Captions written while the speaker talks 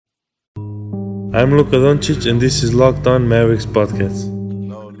I'm Luka Doncic, and this is Locked On Mavericks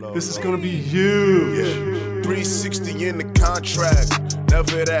podcast. This is gonna be huge. Yeah. 360 in the contract,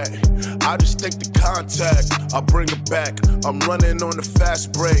 never that. I just take the contact, I bring it back. I'm running on the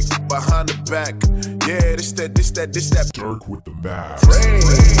fast break, behind the back. Yeah, this that. Dirk with the Mavs.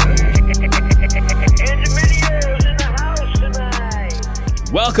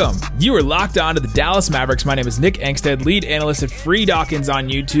 Welcome. You are locked on to the Dallas Mavericks. My name is Nick Angstead, lead analyst at Free Dawkins on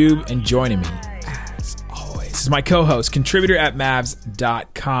YouTube, and joining me, as always, is my co-host, contributor at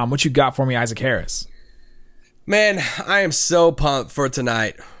Mavs.com. What you got for me, Isaac Harris? Man, I am so pumped for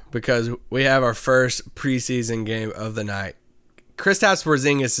tonight because we have our first preseason game of the night. Kristaps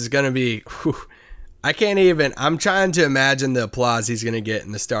Porzingis is going to be, I'm trying to imagine the applause he's going to get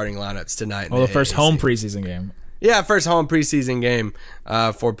in the starting lineups tonight. Well, the first home preseason game. Yeah, first home preseason game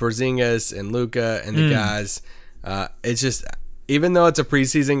for Porzingis and Luka and the guys. It's just, even though it's a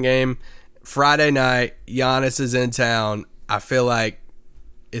preseason game, Friday night, Giannis is in town. I feel like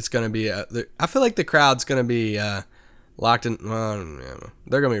it's going to be, I feel like the crowd's going to be locked in.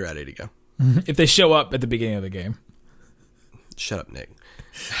 They're going to be ready to go. If they show up at the beginning of the game. Shut up, Nick.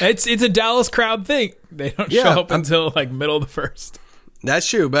 It's a Dallas crowd thing. They don't show up until like middle of the first. That's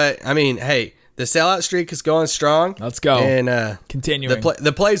true, but I mean, hey, the sellout streak is going strong. Let's go. And continuing.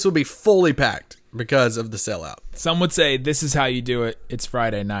 The place will be fully packed because of the sellout. Some would say this is how you do it. It's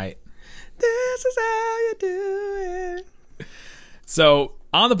Friday night. This is how you do it. So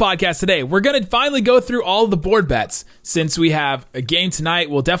on the podcast today, we're going to finally go through all of the board bets. Since we have a game tonight,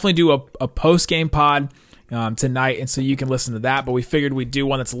 we'll definitely do a post-game pod tonight, and so you can listen to that. But we figured we'd do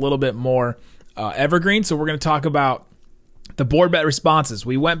one that's a little bit more evergreen. So we're going to talk about the board bet responses.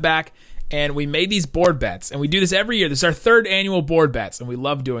 We went back and we made these board bets, and we do this every year. This is our third annual board bets, and we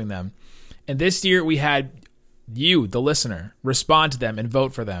love doing them. And this year we had you, the listener, respond to them and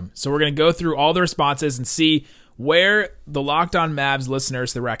vote for them. So we're going to go through all the responses and see where the Locked On Mavs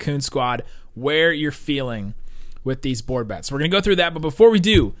listeners, the Raccoon Squad, where you're feeling with these board bets. So we're going to go through that, but before we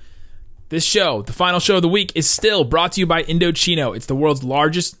do, this show, the final show of the week, is still brought to you by Indochino. It's the world's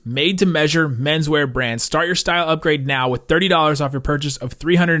largest made-to-measure menswear brand. Start your style upgrade now with $30 off your purchase of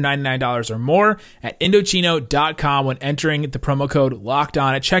 $399 or more at Indochino.com when entering the promo code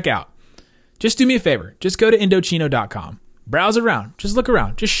LOCKEDON at checkout. Just do me a favor. Just go to Indochino.com. Browse around. Just look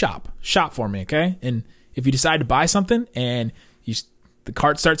around. Just shop. Shop for me, okay? And if you decide to buy something and the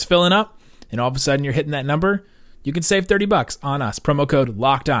cart starts filling up and all of a sudden you're hitting that number, you can save $30 on us. Promo code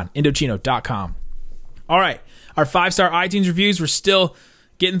LOCKEDON, Indochino.com. All right, our 5-star iTunes reviews. We're still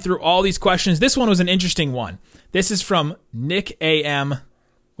getting through all these questions. This one was an interesting one. This is from Nick AM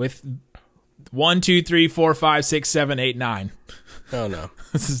with 1, 2, 3, 4, 5, 6, 7, 8, 9. Oh, no.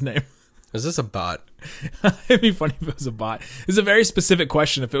 That's his name. Is this a bot? It'd be funny if it was a bot. It's a very specific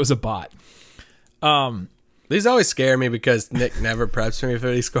question if it was a bot. These always scare me because Nick never preps me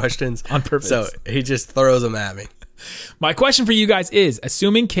for these questions. On purpose. So he just throws them at me. My question for you guys is,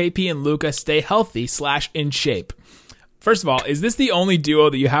 assuming KP and Luka stay healthy / in shape. First of all, is this the only duo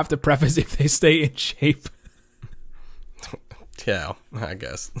that you have to preface if they stay in shape? Yeah, I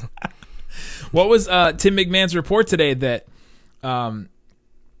guess. What was Tim McMahon's report today that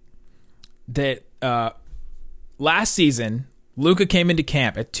last season Luka came into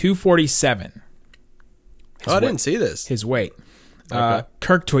camp at 247? I didn't see this. His weight. Okay.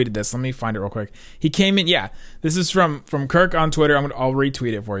 Kirk tweeted this. Let me find it real quick. He came in. Yeah, this is from Kirk on Twitter. I'll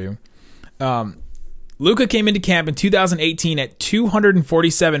retweet it for you. Luka came into camp in 2018 at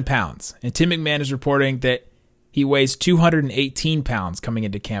 247 pounds, and Tim McMahon is reporting that he weighs 218 pounds coming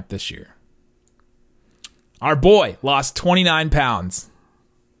into camp this year. Our boy lost 29 pounds.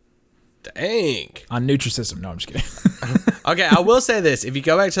 Dang. On Nutrisystem. No, I'm just kidding. Okay, I will say this. If you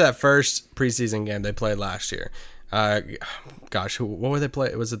go back to that first preseason game they played last year, what were they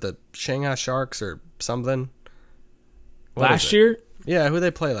playing? Was it the Shanghai Sharks or something? Last year? Yeah, who they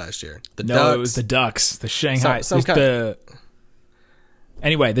play last year? The Ducks. It was the Ducks. The Shanghai.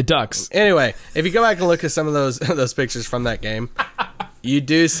 Anyway, the Ducks. Anyway, if you go back and look at some of those pictures from that game, you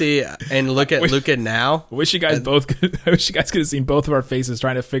do see and look at Luka now. I wish you guys could have seen both of our faces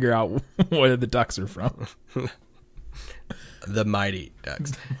trying to figure out where the Ducks are from. The mighty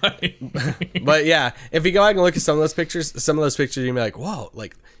Ducks. But yeah, if you go back and look at some of those pictures, you're gonna be like, whoa,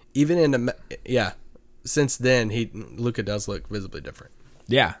 like even since then Luka does look visibly different.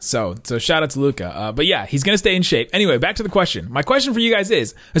 Yeah, so shout out to Luka. But yeah, he's going to stay in shape. Anyway, back to the question. My question for you guys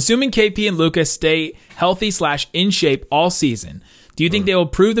is, assuming KP and Luka stay healthy / in shape all season, do you think they will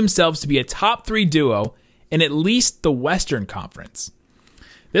prove themselves to be a top 3 duo in at least the Western Conference?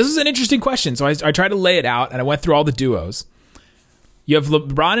 This is an interesting question, so I tried to lay it out, and I went through all the duos. You have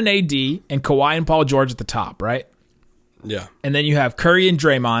LeBron and AD and Kawhi and Paul George at the top, right? Yeah. And then you have Curry and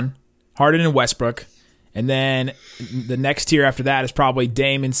Draymond, Harden and Westbrook. And then the next tier after that is probably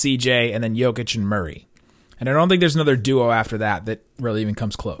Dame and CJ, and then Jokic and Murray. And I don't think there's another duo after that really even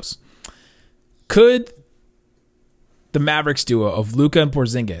comes close. Could the Mavericks duo of Luka and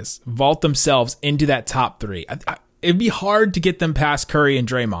Porzingis vault themselves into that top three? It'd be hard to get them past Curry and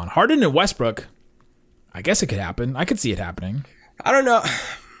Draymond. Harden and Westbrook, I guess it could happen. I could see it happening. I don't know.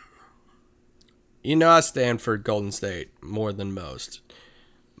 I stand for Golden State more than most.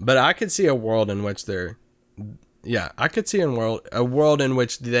 But I could see a world in which I could see a world in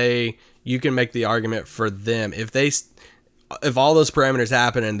which you can make the argument for them if all those parameters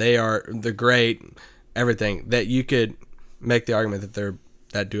happen and they're great, everything, that you could make the argument that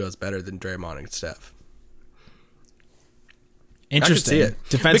that duo is better than Draymond and Steph. Interesting. I could see it.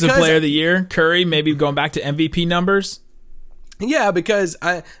 Defensive Player of the Year, Curry, maybe going back to MVP numbers. Yeah, because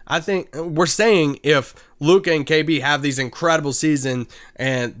I think we're saying if Luka and KB have these incredible seasons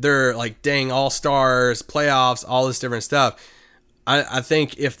and they're like dang all-stars, playoffs, all this different stuff, I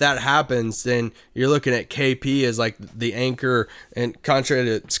think if that happens, then you're looking at KP as like the anchor. And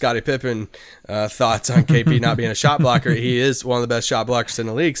contrary to Scottie Pippen thoughts on KP not being a shot blocker, he is one of the best shot blockers in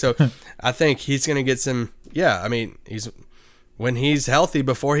the league. So I think he's going to get some. Yeah, I mean, when he's healthy.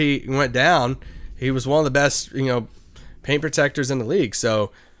 Before he went down, he was one of the best, paint protectors in the league.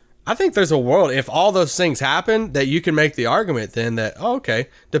 So I think there's a world, if all those things happen, that you can make the argument then that, okay,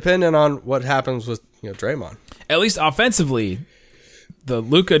 depending on what happens with Draymond. At least offensively, the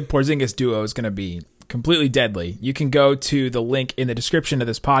Luka-Porzingis duo is going to be completely deadly. You can go to the link in the description of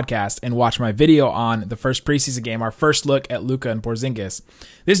this podcast and watch my video on the first preseason game, our first look at Luka and Porzingis.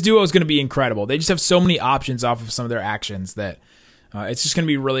 This duo is going to be incredible. They just have so many options off of some of their actions that it's just going to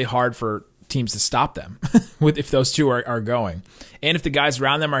be really hard for teams to stop them if those two are going. And if the guys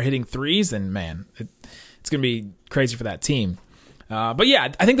around them are hitting threes, then man, it's going to be crazy for that team. But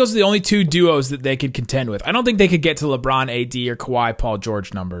yeah, I think those are the only two duos that they could contend with. I don't think they could get to LeBron, AD, or Kawhi, Paul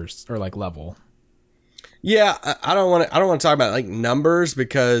George numbers or like level. Yeah, I don't want to talk about like numbers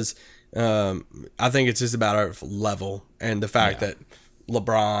because I think it's just about our level and the fact that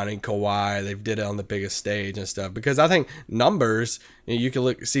LeBron and Kawhi, they've did it on the biggest stage and stuff. Because I think numbers, you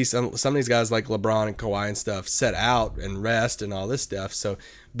can see some of these guys like LeBron and Kawhi and stuff set out and rest and all this stuff. So,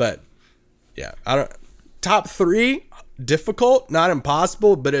 but yeah, top three, difficult, not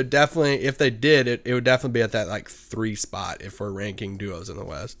impossible, but it definitely, if they did it would definitely be at that like 3 spot if we're ranking duos in the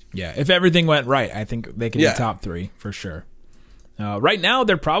West. Yeah, if everything went right, I think they could be top 3 for sure. Right now,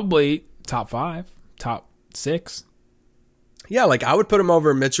 they're probably top 5, top 6. Yeah, like I would put them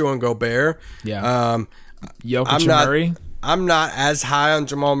over Mitchell and Gobert. Yeah. Jokic and Murray. I'm not as high on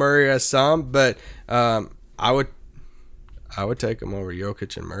Jamal Murray as some, but I would take him over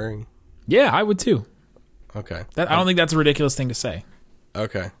Jokic and Murray. Yeah, I would too. Okay. I don't think that's a ridiculous thing to say.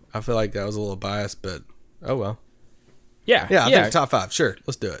 Okay. I feel like that was a little biased, but oh well. Yeah. Yeah, I think top 5. Sure.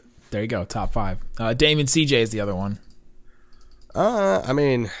 Let's do it. There you go. Top 5. Dame and CJ is the other one. I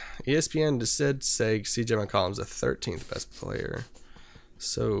mean, ESPN just did say CJ McCollum's the 13th best player.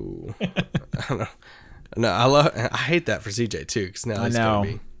 So, I don't know. No, I hate that for CJ too, because now he's going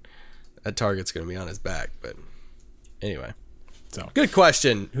to be, that target's going to be on his back. But anyway, so good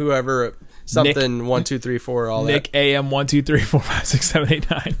question. Whoever, something Nick, 1, 2, 3, 4, all Nick that. Nick AM 1, 2, 3, 4, 5, 6, 7, 8,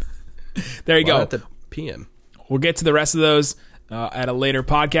 9. There you go. At the PM. We'll get to the rest of those at a later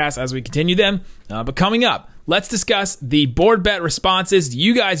podcast as we continue them. But coming up, let's discuss the board bet responses.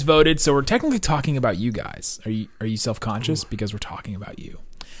 You guys voted, so we're technically talking about you guys. Are you self-conscious? Because we're talking about you.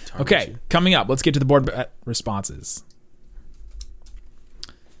 Okay, coming up, let's get to the board bet responses.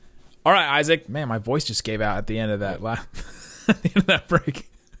 All right, Isaac. Man, my voice just gave out at the end of that at the end of that break.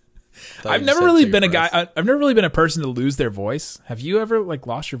 I've never really been a guy. I've never really been a person to lose their voice. Have you ever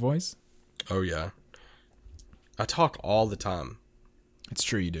lost your voice? Oh yeah, I talk all the time. It's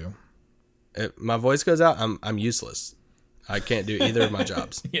true, you do. If my voice goes out, I'm useless. I can't do either of my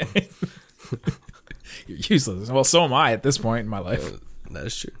jobs. Yeah. You're useless. Well, so am I at this point in my life. That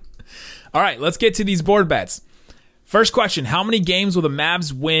is true. All right, let's get to these board bets. First question, how many games will the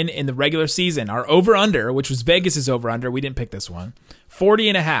Mavs win in the regular season? Our over-under, which was Vegas' over-under, we didn't pick this one,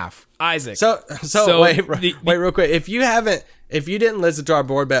 40.5. Isaac. So wait real quick. If you didn't listen to our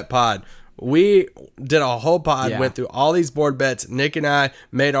board bet pod, we did a whole pod, went through all these board bets. Nick and I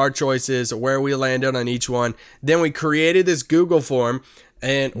made our choices, where we landed on each one. Then we created this Google form,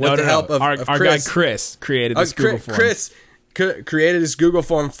 and with the help of our Chris, guy Chris created this Google form. Chris created this Google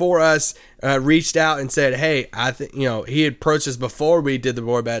form for us, reached out and said, hey, I think, he had approached us before we did the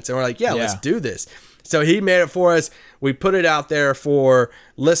board bets, and we're like, let's do this. So he made it for us. we put it out there for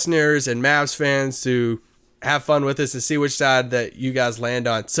listeners and Mavs fans to have fun with us and see which side that you guys land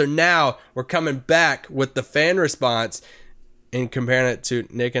on. So now we're coming back with the fan response and comparing it to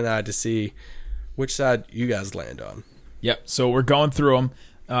Nick and I to see which side you guys land on. Yep. So we're going through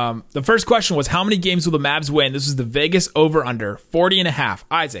them. The first question was, how many games will the Mavs win? This is the Vegas over-under, 40.5.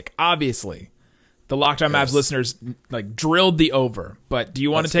 Isaac, obviously, the Locked On Mavs listeners like drilled the over. But do you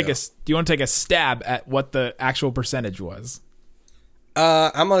want to take a stab at what the actual percentage was?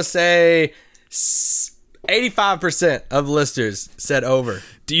 I'm gonna say 85% of listeners said over.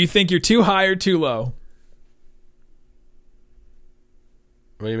 Do you think you're too high or too low?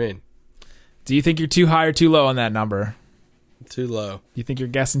 What do you mean? Do you think you're too high or too low on that number? Too low. You think you're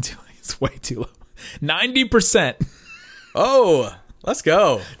guessing too low? It's way too low. 90%. Oh, let's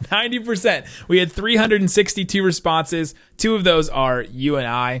go. 90%. We had 362 responses. 2 of those are you and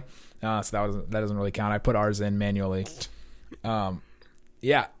I. So that doesn't really count. I put ours in manually.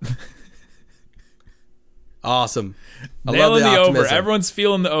 Yeah. Awesome. I Nailing love the optimism. over. Everyone's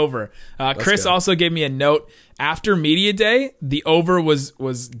feeling the over. Chris also gave me a note. After Media Day, the over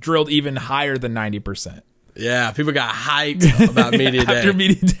was drilled even higher than 90%. Yeah, people got hyped about Media Day. After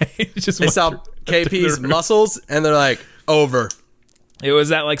Media Day, they saw KP's muscles, and they're like, over. It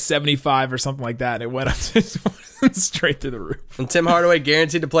was at like 75 or something like that. It went up straight through the roof. And Tim Hardaway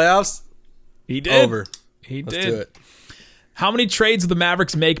guaranteed the playoffs? He did. Over. He Let's did. do it. How many trades will the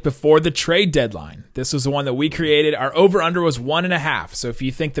Mavericks make before the trade deadline? This was the one that we created. Our over-under was 1.5. So if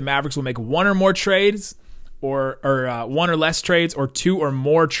you think the Mavericks will make 1 or more trades, or 1 or less trades, or 2 or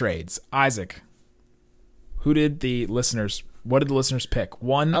more trades, Isaac, what did the listeners pick?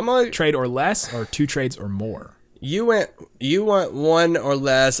 1 trade or less, or 2 trades or more? You went 1 or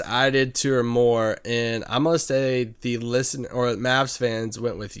less. I did 2 or more, and I'm gonna say the Mavs fans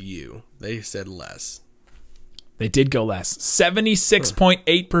went with you. They said less. They did go less.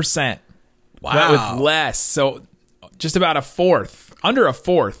 76.8%. Wow. Went with less. So just about under a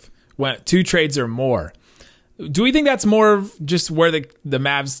fourth went 2 trades or more. Do we think that's more of just where the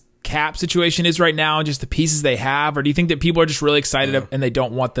Mavs cap situation is right now and just the pieces they have? Or do you think that people are just really excited and they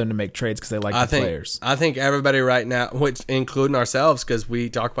don't want them to make trades because they like the players? I think everybody right now, which including ourselves, because we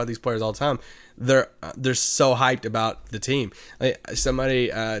talk about these players all the time, they're so hyped about the team. Like,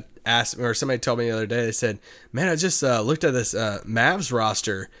 somebody asked me, or somebody told me the other day, they said, man, I just looked at this Mavs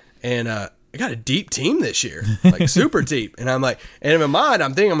roster and I got a deep team this year, like super deep. And I'm like, and in my mind,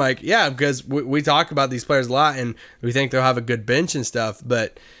 I'm thinking, yeah, because we talk about these players a lot and we think they'll have a good bench and stuff.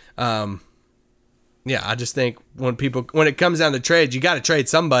 But yeah, I just think when it comes down to trades, you got to trade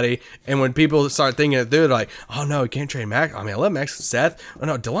somebody. And when people start thinking it through, they're like, oh no, we can't trade Max. I mean, I love Max and Seth. Oh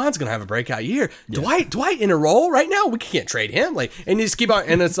no, DeLon's going to have a breakout year. Yeah. Dwight in a role right now, we can't trade him. Like, and you just keep on,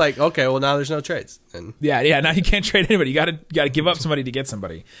 and it's like, okay, well now there's no trades. And yeah. Now you can't trade anybody. You got to give up somebody to get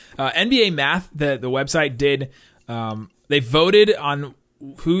somebody. NBA Math, the website did. They voted on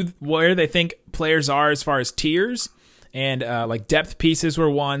where they think players are as far as tiers. And like depth pieces were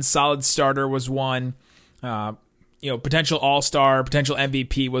one, solid starter was one, potential all-star, potential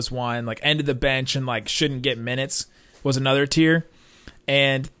MVP was one, like end of the bench and like shouldn't get minutes was another tier.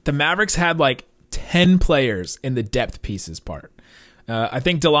 And the Mavericks had like 10 players in the depth pieces part. I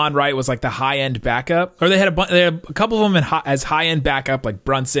think DeLon Wright was like the high-end backup, or they had a couple of them as high-end backup, like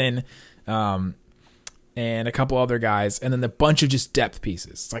Brunson, and a couple other guys, and then a bunch of just depth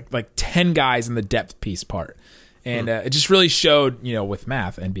pieces, like 10 guys in the depth piece part. And it just really showed, with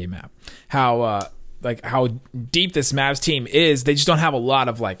math, NBA math, how deep this Mavs team is. They just don't have a lot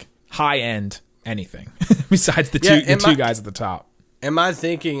of like high end anything besides the two guys at the top. And my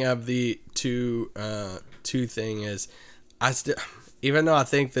thinking of the two thing is, even though I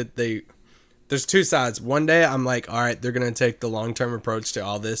think that there's 2 sides. One day I'm like, all right, they're going to take the long-term approach to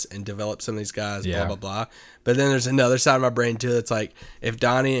all this and develop some of these guys, blah, blah, blah. But then there's another side of my brain, too, that's like, if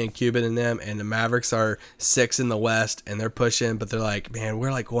Donnie and Cuban and them and the Mavericks are 6 in the West and they're pushing, but they're like, man,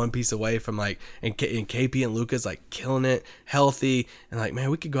 we're like one piece away from like, and KP and Luka's like killing it, healthy, and like, man,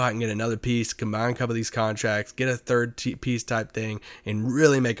 we could go out and get another piece, combine a couple of these contracts, get a third piece type thing, and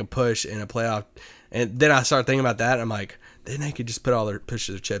really make a push in a playoff. And then I start thinking about that, and I'm like, then they could just push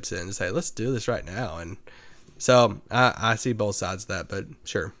their chips in and say, let's do this right now. And so I see both sides of that, but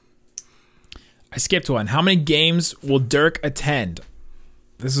sure. I skipped one. How many games will Dirk attend?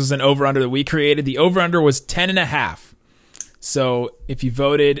 This was an over-under that we created. The over-under was 10.5. So if you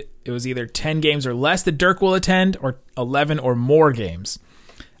voted, it was either 10 games or less that Dirk will attend, or 11 or more games.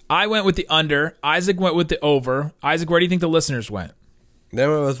 I went with the under. Isaac went with the over. Isaac, where do you think the listeners went? They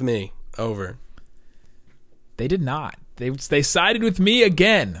went with me. Over. They did not. They sided with me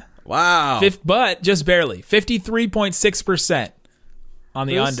again. Wow. But just barely. 53.6% on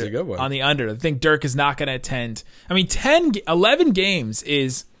the This is under. a good one. On the under. I think Dirk is not going to attend. I mean, 11 games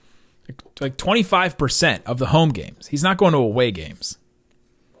is like 25% of the home games. He's not going to away games.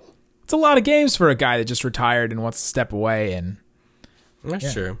 It's a lot of games for a guy that just retired and wants to step away, and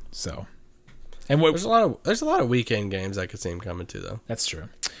That's true. so. And what, There's a lot of weekend games I could see him coming to though. That's true.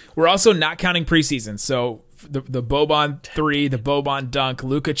 We're also not counting preseason. So the Boban 3, the Boban dunk,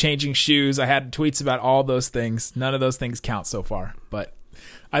 Luka changing shoes. I had tweets about all those things. None of those things count so far. But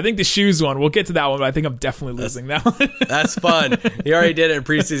I think the shoes one, we'll get to that one, but I think I'm definitely losing that one. That's fun. He already did it in a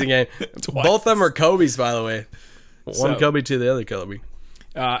preseason game. Twice. Both of them are Kobe's, by the way. One So- Kobe to the other Kobe.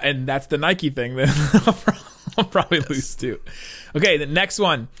 And that's the Nike thing that I'll probably lose too. Okay, the next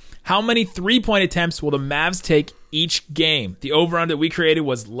one. How many 3-point attempts will the Mavs take each game? The over-under that we created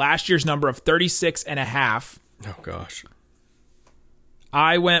was last year's number of 36.5. Oh, gosh.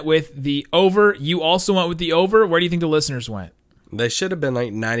 I went with the over. You also went with the over. Where do you think the listeners went? They should have been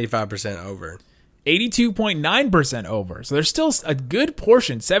like 95% over. 82.9% over. So there's still a good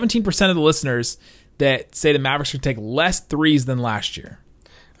portion, 17% of the listeners that say the Mavericks should take less threes than last year.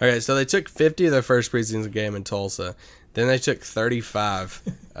 Okay, so they took 50 of their first preseason game in Tulsa. Then they took 35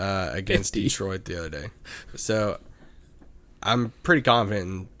 against 50. Detroit the other day. So I'm pretty confident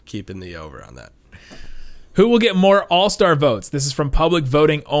in keeping the over on that. Who will get more All-Star votes? This is from public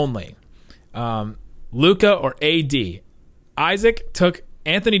voting only. Luka or AD? Isaac took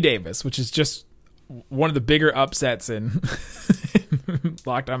Anthony Davis, which is just one of the bigger upsets in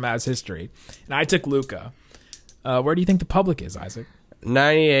Locked On Mavs history. And I took Luka. Where do you think the public is, Isaac?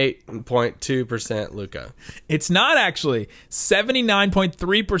 98.2% Luka. It's not actually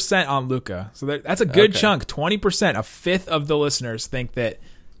 79.3% on Luka. So that's a good Okay. chunk. 20%, a fifth of the listeners think that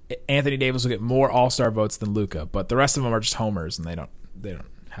Anthony Davis will get more All-Star votes than Luka, but the rest of them are just homers and they don't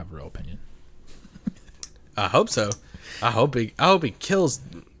have a real opinion. I hope so. I hope he kills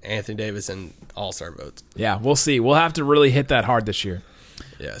Anthony Davis in All-Star votes. Yeah, we'll see. We'll have to really hit that hard this year.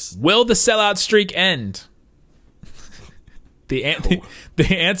 Yes. Will the sellout streak end? The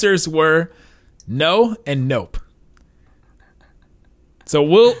answers were no and nope. So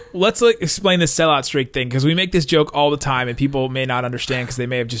let's explain this sellout streak thing, because we make this joke all the time and people may not understand because they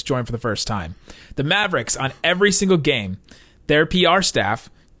may have just joined for the first time. The Mavericks, on every single game, their PR staff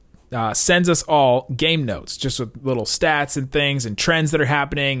sends us all game notes just with little stats and things and trends that are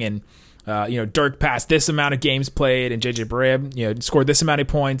happening, and Dirk passed this amount of games played and JJ Barea scored this amount of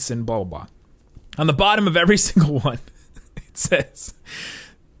points and blah blah blah. On the bottom of every single one, it says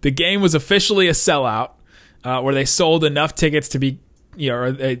the game was officially a sellout, where they sold enough tickets to be,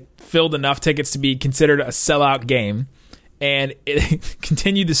 or they filled enough tickets to be considered a sellout game, and it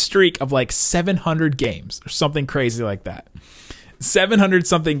continued the streak of like 700 games or something crazy like that. 700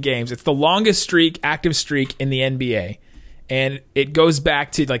 something games. It's the longest active streak in the NBA, and it goes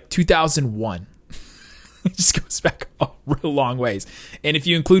back to like 2001. It just goes back a real long ways, and if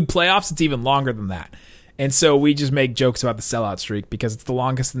you include playoffs, it's even longer than that. And so we just make jokes about the sellout streak because it's the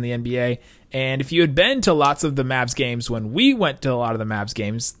longest in the NBA. And if you had been to lots of the Mavs games when we went to a lot of the Mavs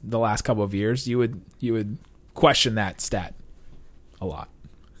games the last couple of years, you would question that stat a lot.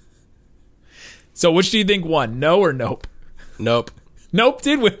 So which do you think won? No or nope? Nope. Nope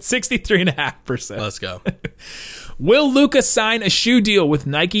did with 63.5%. Let's go. Will Luka sign a shoe deal with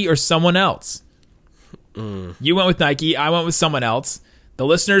Nike or someone else? You went with Nike. I went with someone else. The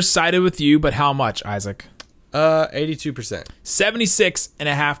listeners sided with you, but how much, Isaac? 82%.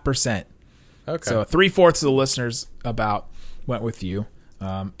 76.5%. Okay. So 3/4 of the listeners went with you.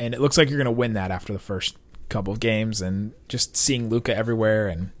 And it looks like you're going to win that after the first couple of games and just seeing Luka everywhere.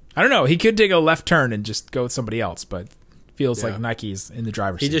 And I don't know, he could take a left turn and just go with somebody else, but feels like Nike's in the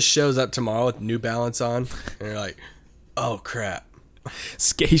driver's seat. He just shows up tomorrow with New Balance on, and you're like, oh, crap.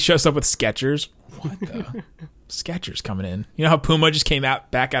 He shows up with Skechers. What the? Skechers coming in. You know how Puma just came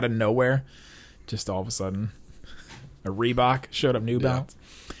back out of nowhere? Just all of a sudden. A Reebok showed up New Balance.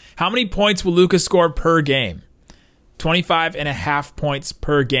 How many points will Luka score per game? 25.5 points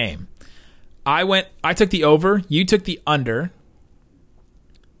per game. I took the over. You took the under.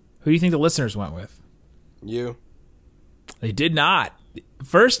 Who do you think the listeners went with? You. They did not. The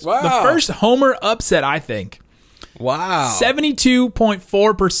first homer upset, I think. Wow.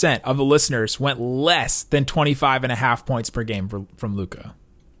 72.4% of the listeners went less than 25.5 points per game from Luka.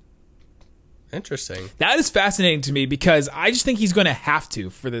 Interesting. That is fascinating to me because I just think he's going to have to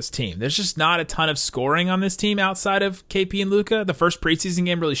for this team. There's just not a ton of scoring on this team outside of KP and Luka. The first preseason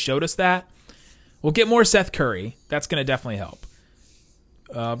game really showed us that. We'll get more Seth Curry. That's going to definitely help.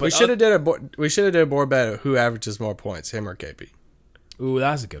 But We should have did a board bet of who averages more points, him or KP. Ooh,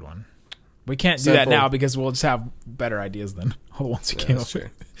 that's a good one. We can't do Simple. that now because we'll just have better ideas than all the ones we came up that's with.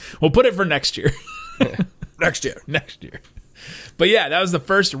 true. We'll put it for next year. Next year. Next year. But yeah, that was the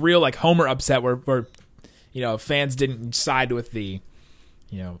first real like homer upset where fans didn't side with the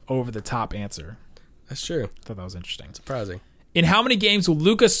over the top answer. That's true. I thought that was interesting. Surprising. In how many games will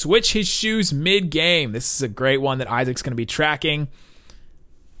Luka switch his shoes mid-game? This is a great one that Isaac's going to be tracking.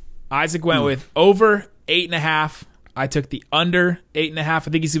 Isaac went with over 8.5. I took the under 8.5. I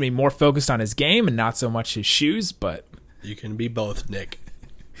think he's going to be more focused on his game and not so much his shoes, but You can be both, Nick.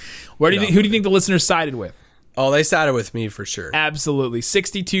 who do you think the listeners sided with? Oh, they sided with me for sure. Absolutely.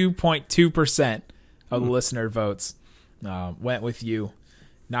 62.2% of the listener votes went with you.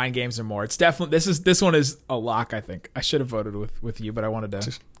 9 games or more. It's definitely this one is a lock, I think. I should have voted with you, but I wanted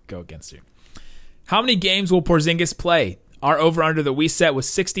to go against you. How many games will Porzingis play? Our over under that we set was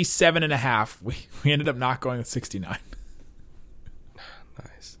 67.5. We ended up not going with 69.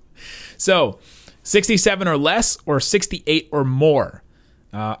 Nice. So 67 or less or 68 or more.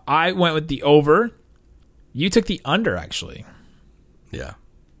 I went with the over. You took the under, actually. Yeah.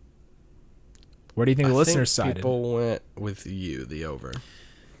 Where do you think the I listeners think sided? people went with you, the over.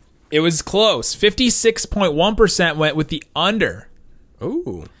 It was close. 56.1% went with the under.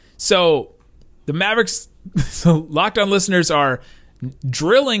 Ooh. So the Mavericks, so Locked On listeners are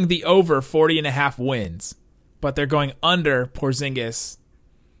drilling the over 40.5 wins, but they're going under Porzingis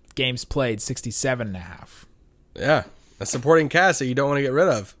games played 67.5. Yeah. A supporting cast that you don't want to get rid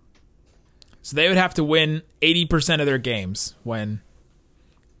of. So they would have to win 80% of their games when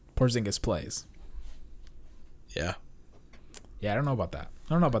Porzingis plays. Yeah. Yeah, I don't know about that.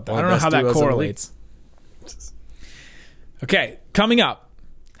 I don't know Well, how best that duos in the correlates. Okay, coming up.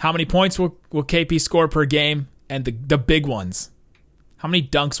 How many points will KP score per game? And the big ones. How many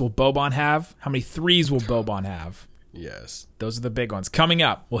dunks will Boban have? How many threes will Boban have? Yes. Those are the big ones. Coming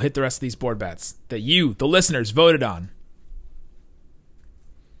up, we'll hit the rest of these board bets that you, the listeners, voted on.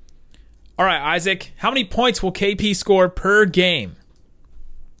 All right, Isaac, how many points will KP score per game?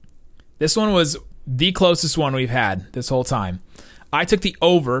 This one was the closest one we've had this whole time. I took the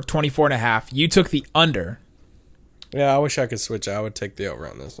over, 24.5. You took the under. Yeah, I wish I could switch. I would take the over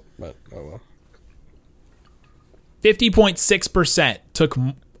on this one, but oh well. 50.6% took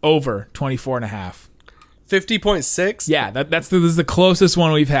over 24.5. 50.6? Yeah, this is the closest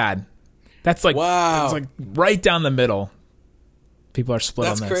one we've had. That's like Wow. That's like right down the middle. People are split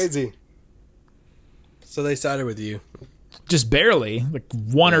That's on this. crazy. So they sided with you. Just barely, like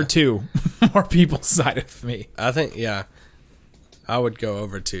one or two more people sided with me. I think, yeah. I would go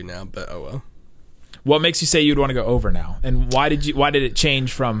over 2 now, but oh well. What makes you say you'd want to go over now? And why did it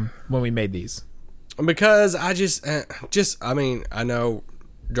change from when we made these? Because I I mean, I know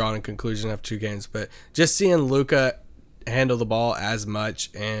drawing a conclusion after 2 games, but just seeing Luka handle the ball as much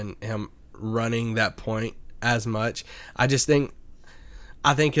and him running that point as much, I think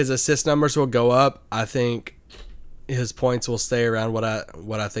his assist numbers will go up. I think his points will stay around what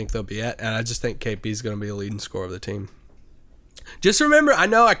I think they'll be at, and I just think KP is going to be the leading scorer of the team. Just remember, I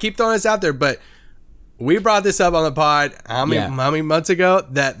know I keep throwing this out there, but we brought this up on the pod how many months ago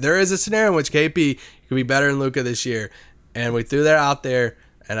that there is a scenario in which KP could be better than Luka this year, and we threw that out there,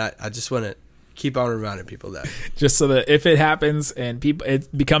 and I just want to keep on reminding people that. Just so that if it happens and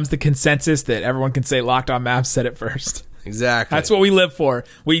it becomes the consensus that everyone can say Locked On Mavs said it first. Exactly. That's what we live for.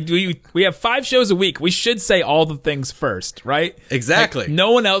 We have 5 shows a week. We should say all the things first, right? Exactly. Like,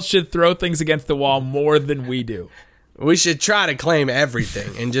 no one else should throw things against the wall more than we do. We should try to claim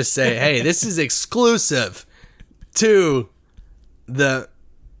everything and just say, hey, this is exclusive to the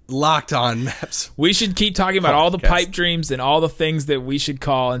Locked On Maps. We should keep talking about all the Podcast. pipe dreams and all the things that we should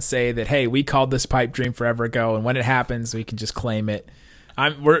call and say that, hey, we called this pipe dream forever ago, and when it happens, we can just claim it.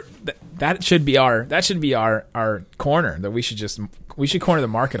 That should be our corner. That we should corner the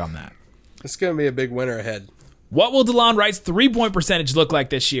market on that. It's going to be a big winner ahead. What will DeLon Wright's 3-point percentage look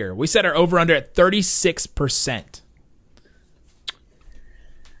like this year? We set our over-under at 36%.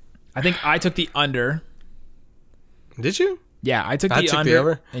 I think I took the under. Did you? Yeah, I took I the took the under,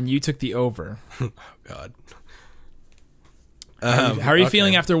 over? and you took the over. Oh, God. How are you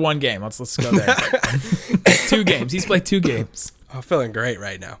feeling after one game? Let's go there. 2 games. He's played 2 games. I'm feeling great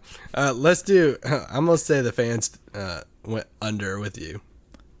right now. Let's do, I'm going to say the fans went under with you.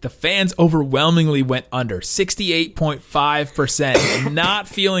 The fans overwhelmingly went under, 68.5%. Not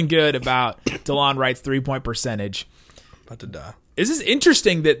feeling good about DeLon Wright's 3-point percentage. About to die. This is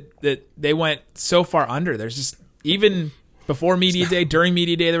interesting that they went so far under. There's just, even before Media Day, during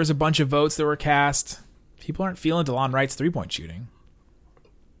Media Day, there was a bunch of votes that were cast. People aren't feeling DeLon Wright's 3-point shooting.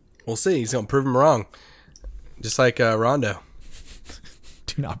 We'll see. He's going to prove him wrong. Just like Rondo.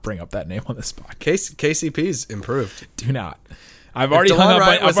 Do not bring up that name on this podcast. KCP's improved. Do not. I've already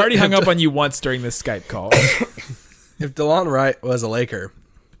hung up on you once during this Skype call. If DeLon Wright was a Laker,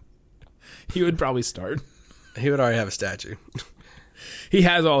 he would probably start. He would already have a statue. He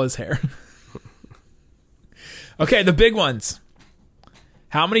has all his hair. Okay, the big ones.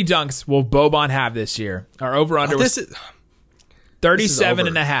 How many dunks will Boban have this year? Our over-under was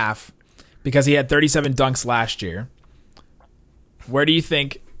 37.5 because he had 37 dunks last year. Where do you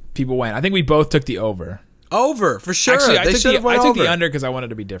think people went? I think we both took the over. Over, for sure. Actually, I took the under because I wanted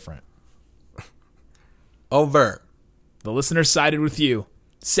to be different. Over. The listener sided with you.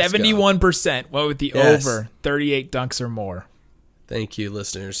 71% went with the over 38 dunks or more. Thank you,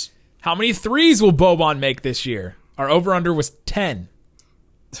 listeners. How many threes will Boban make this year? Our over-under was 10.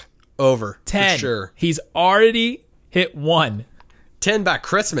 Over. 10. For sure. He's already hit 1. 10 by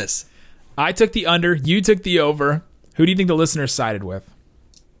Christmas. I took the under. You took the over. Who do you think the listeners sided with?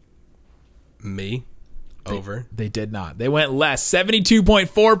 Me. Over. They did not. They went less.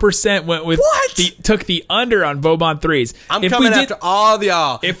 72.4% went with took the under on Boban threes. I'm coming after all of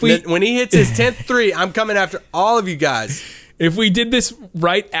y'all. When he hits his 10th three, I'm coming after all of you guys. If we did this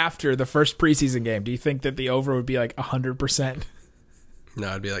right after the first preseason game, do you think that the over would be like 100%? No,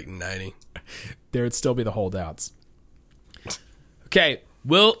 it'd be like 90. There would still be the holdouts. Okay,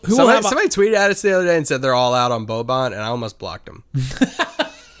 somebody tweeted at us the other day and said they're all out on Boban, and I almost blocked them.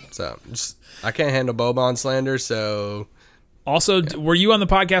 So I can't handle Boban slander. So also, were you on the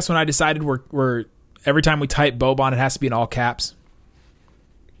podcast when I decided we're every time we type Boban, it has to be in all caps?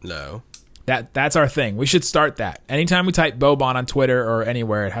 No. That's our thing. We should start that. Anytime we type Boban on Twitter or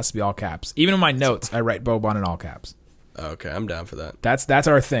anywhere, it has to be all caps. Even in my notes, I write Boban in all caps. Okay, I'm down for that. That's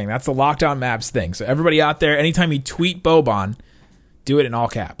our thing. That's the Lockdown Mavs thing. So everybody out there, anytime you tweet Boban, do it in all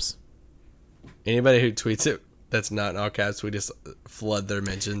caps. Anybody who tweets it that's not in all caps, we just flood their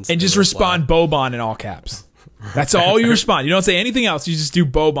mentions. And just respond Boban in all caps. That's all you respond. You don't say anything else. You just do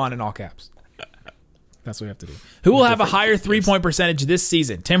Boban in all caps. That's what we have to do. Who will have a higher three-point percentage this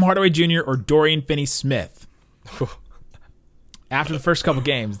season? Tim Hardaway Jr. or Dorian Finney-Smith? After the first couple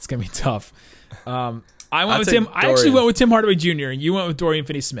games, it's going to be tough. I actually went with Tim Hardaway Jr. and you went with Dorian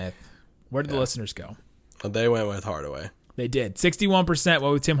Finney-Smith. Where did the listeners go? They went with Hardaway. They did. 61%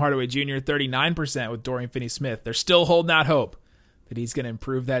 went with Tim Hardaway Jr., 39% with Dorian Finney-Smith. They're still holding out hope that he's going to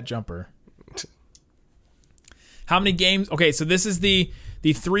improve that jumper. How many games? Okay, so this is the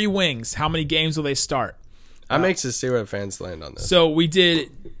three wings. How many games will they start? I'm anxious to see where fans land on this. So we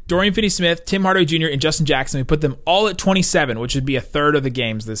did Dorian Finney-Smith, Tim Hardaway Jr., and Justin Jackson. We put them all at 27, which would be a third of the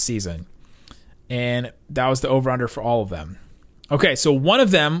games this season. And that was the over-under for all of them. Okay, so one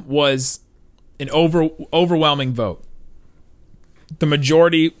of them was an overwhelming vote. The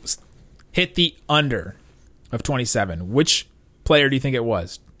majority hit the under of 27. Which player do you think it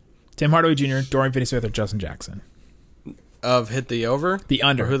was? Tim Hardaway Jr., Dorian Finney-Smith, or Justin Jackson? Of hit the over? The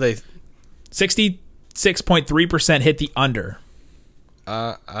under. Or who they? 66.3% hit the under.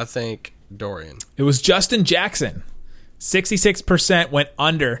 I think Dorian. It was Justin Jackson. 66% went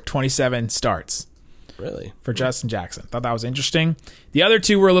under 27 starts. Really? For Justin Jackson. Thought that was interesting. The other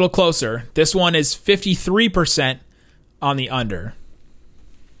two were a little closer. This one is 53% on the under.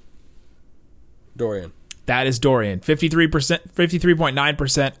 Dorian. That is Dorian.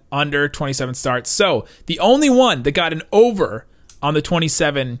 53.9% under 27 starts. So the only one that got an over on the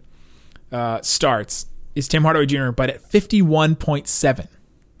 27 starts is Tim Hardaway Jr., but at 51.7.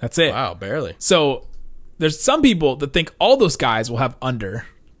 That's it. Wow, barely. So there's some people that think all those guys will have under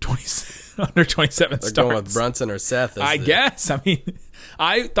 27 starts. They're going with Brunson or Seth. I guess. I mean,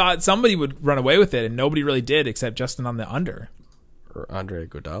 I thought somebody would run away with it, and nobody really did except Justin on the under. Or Andre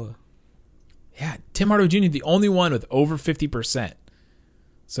Iguodala. Yeah, Tim Hardaway Jr., the only one with over 50%.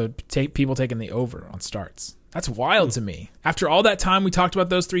 So people taking the over on starts. That's wild to me. After all that time we talked about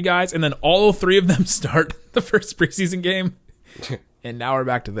those three guys, and then all three of them start the first preseason game, and now we're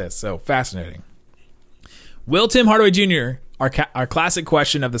back to this. So fascinating. Will Tim Hardaway Jr., our classic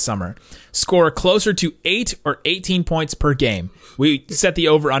question of the summer, score closer to 8 or 18 points per game? We set the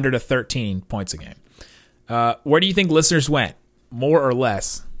over-under to 13 points a game. Where do you think listeners went? More or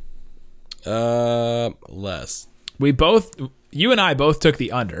less? Less. You and I both took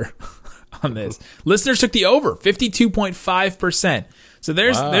the under on this. Listeners took the over, 52.5%. So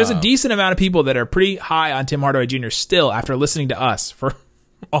there's a decent amount of people that are pretty high on Tim Hardaway Jr. still after listening to us for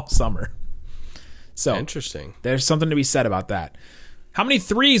all summer. So interesting. There's something to be said about that. How many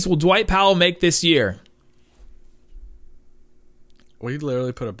threes will Dwight Powell make this year? We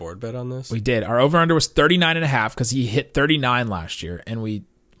literally put a board bet on this? We did. Our over-under was 39.5 because he hit 39 last year, and we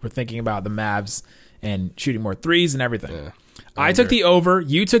were thinking about the Mavs and shooting more threes and everything. Yeah. I took the over.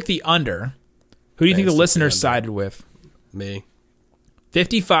 You took the under. Who do you think the listeners sided with? Me.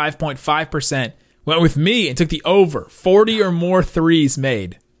 55.5% went with me and took the over. 40 or more threes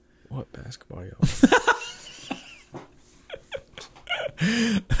made. What basketball y'all?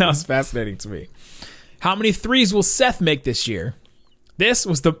 That was fascinating to me. How many threes will Seth make this year? This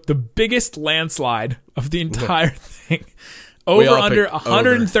was the biggest landslide of the entire thing. Over under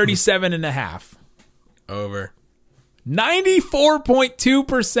 137 and a half. Over.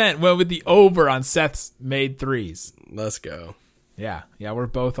 94.2% went with the over on Seth's made threes. Let's go. Yeah, we're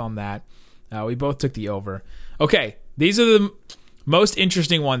both on that. We both took the over. Okay, these are the most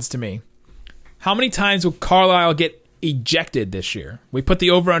interesting ones to me. How many times will Carlisle get ejected this year? We put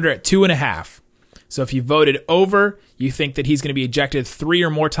the over-under at 2.5. So if you voted over, you think that he's going to be ejected 3 or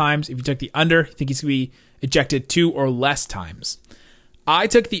more times. If you took the under, you think he's going to be ejected 2 or less times. I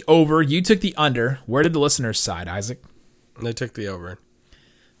took the over. You took the under. Where did the listeners side, Isaac? They took the over.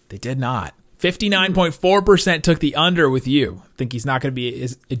 They did not. 59.4% took the under with you. Think he's not going to be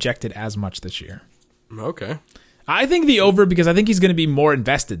ejected as much this year. Okay. I think the over because I think he's going to be more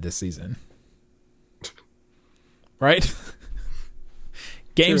invested this season. Right?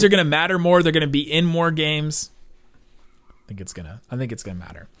 Games are going to matter more. They're going to be in more games. I think it's going to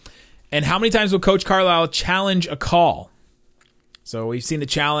matter. And how many times will Coach Carlisle challenge a call? So we've seen the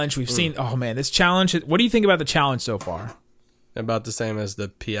challenge. We've seen, this challenge. What do you think about the challenge so far? About the same as the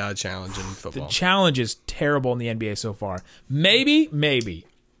PI challenge in football. The challenge is terrible in the NBA so far. Maybe.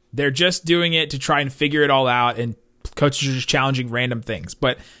 They're just doing it to try and figure it all out, and coaches are just challenging random things.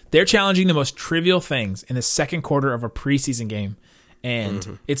 But they're challenging the most trivial things in the second quarter of a preseason game.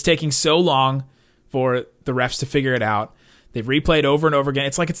 And it's taking so long for the refs to figure it out. They've replayed over and over again.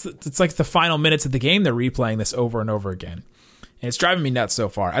 It's like the final minutes of the game they're replaying this over and over again. And it's driving me nuts so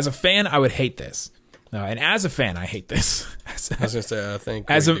far. As a fan, I would hate this. And as a fan, I hate this. I was going to say, I think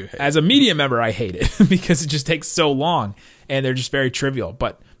as a media member, I hate it because it just takes so long and they're just very trivial.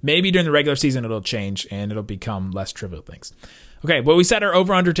 But maybe during the regular season, it'll change and it'll become less trivial things. Okay, but we set our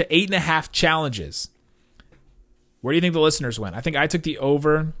over-under to 8.5 challenges. Where do you think the listeners went? I think I took the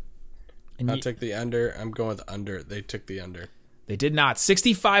over. And I took the under. I'm going with the under. They took the under. They did not.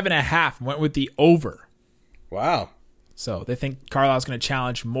 65.5 went with the over. Wow. So they think Carlisle's going to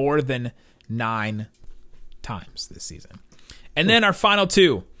challenge more than 9 times this season. And then our final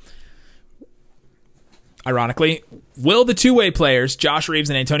two. Ironically, will the two-way players, Josh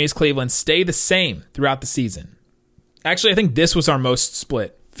Reeves and Antonius Cleveland, stay the same throughout the season? Actually, I think this was our most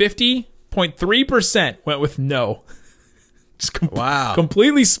split. 50.3% went with no. Just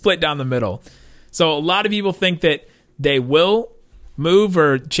completely split down the middle. So a lot of people think that they will move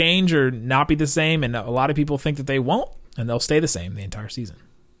or change or not be the same, and a lot of people think that they won't, and they'll stay the same the entire season.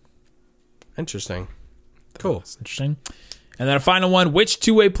 Interesting. Cool. That's interesting. And then a final one. Which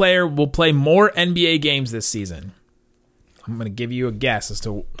two-way player will play more NBA games this season? I'm going to give you a guess as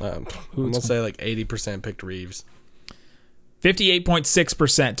to I'm going to say like 80% picked Reeves.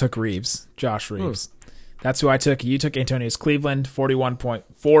 58.6% took Reeves. Josh Reeves. That's who I took. You took Antonius Cleveland.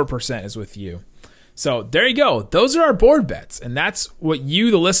 41.4% is with you. So there you go. Those are our board bets. And that's what you,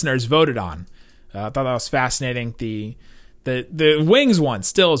 the listeners, voted on. I thought that was fascinating. The Wings one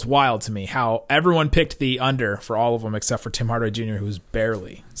still is wild to me, how everyone picked the under for all of them except for Tim Hardaway Jr., who's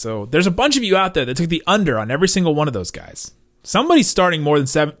barely. So there's a bunch of you out there that took the under on every single one of those guys. Somebody's starting more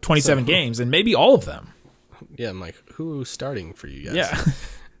than 27 games, and maybe all of them. Yeah, I'm like, who's starting for you guys?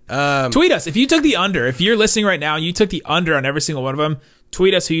 Yeah. Tweet us. If you took the under, if you're listening right now and you took the under on every single one of them,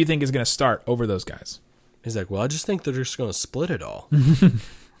 tweet us who you think is going to start over those guys. He's like, well, I just think they're just going to split it all.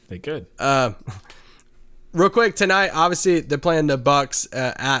 They could. Real quick, tonight, obviously, they're playing the Bucks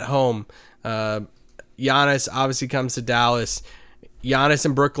at home. Giannis obviously comes to Dallas. Giannis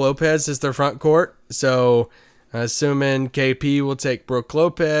and Brook Lopez is their front court. So, assuming KP will take Brook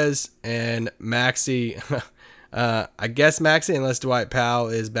Lopez and Maxey, I guess Maxey, unless Dwight Powell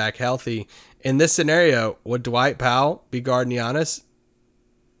is back healthy. In this scenario, would Dwight Powell be guarding Giannis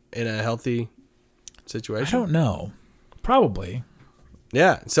in a healthy situation? I don't know. Probably.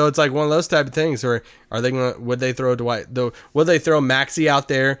 Yeah, so it's like one of those type of things. Or are they going? Would they throw Will they throw Maxey out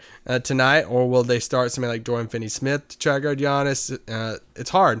there tonight, or will they start somebody like Dorian Finney-Smith to try to guard Giannis?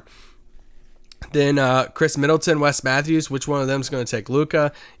 It's hard. Then Chris Middleton, Wes Matthews. Which one of them is going to take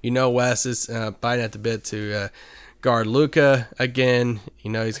Luka? You know, Wes is biting at the bit to guard Luka again.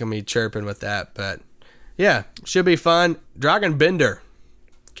 You know he's going to be chirping with that, but yeah, should be fun. Dragan Bender.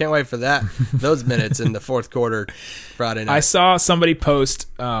 Can't wait for that. Those minutes in the fourth quarter Friday night. I saw somebody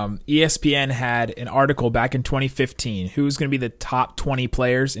post, ESPN had an article back in 2015, who's going to be the top 20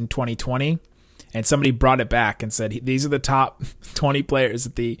 players in 2020. and somebody brought it back and said these are the top 20 players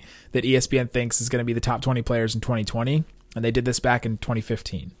that ESPN thinks is going to be the top 20 players in 2020, and they did this back in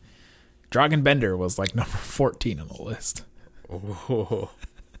 2015. Dragan Bender was like number 14 on the list. Oh.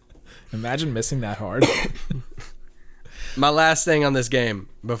 Imagine missing that hard. My last thing on this game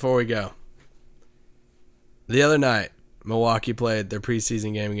before we go. The other night, Milwaukee played their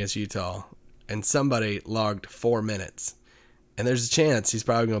preseason game against Utah, and somebody logged 4 minutes. And there's a chance he's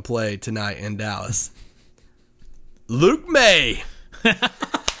probably going to play tonight in Dallas. Luke May.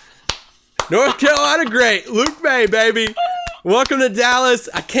 North Carolina great. Luke May, baby. Welcome to Dallas.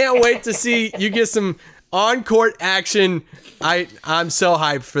 I can't wait to see you get some on-court action. I'm so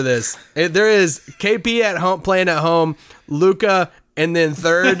hyped for this. There is KP at home playing at home, Luka, and then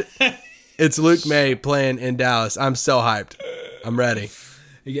third, it's Luke May playing in Dallas. I'm so hyped. I'm ready.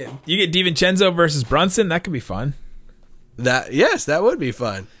 You get DiVincenzo versus Brunson. That could be fun. That would be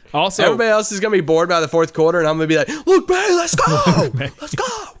fun. Also, everybody else is gonna be bored by the fourth quarter, and I'm gonna be like, Luke May, let's go, let's go.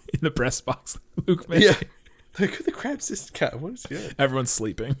 In the press box, Luke May. Yeah. Like, who the crap's this guy? What is he doing? Everyone's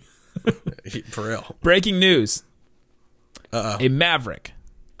sleeping. For real. Breaking news. Uh-oh. A Maverick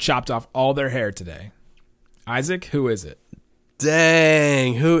chopped off all their hair today. Isaac, who is it?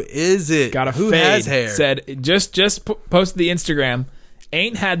 Dang, who is it? Got a who fade. has hair? Said just posted the Instagram.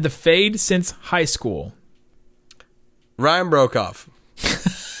 Ain't had the fade since high school. Ryan Brokoff.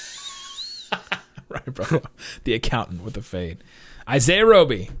 Ryan Brokoff, the accountant with the fade. Isaiah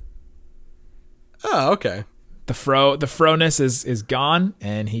Roby. Oh, okay. The froness is gone,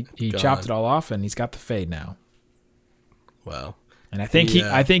 and he chopped it all off, and he's got the fade now. Wow. And I think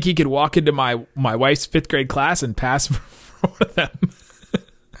he could walk into my wife's 5th grade class and pass for one of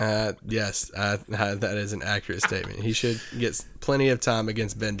them. Yes, that is an accurate statement. He should get plenty of time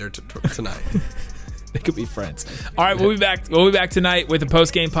against Bender tonight. They could be friends. All right, we'll be back. We'll be back tonight with a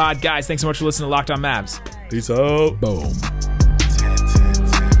post game pod, guys. Thanks so much for listening to Locked On Mavs. Peace out. Boom.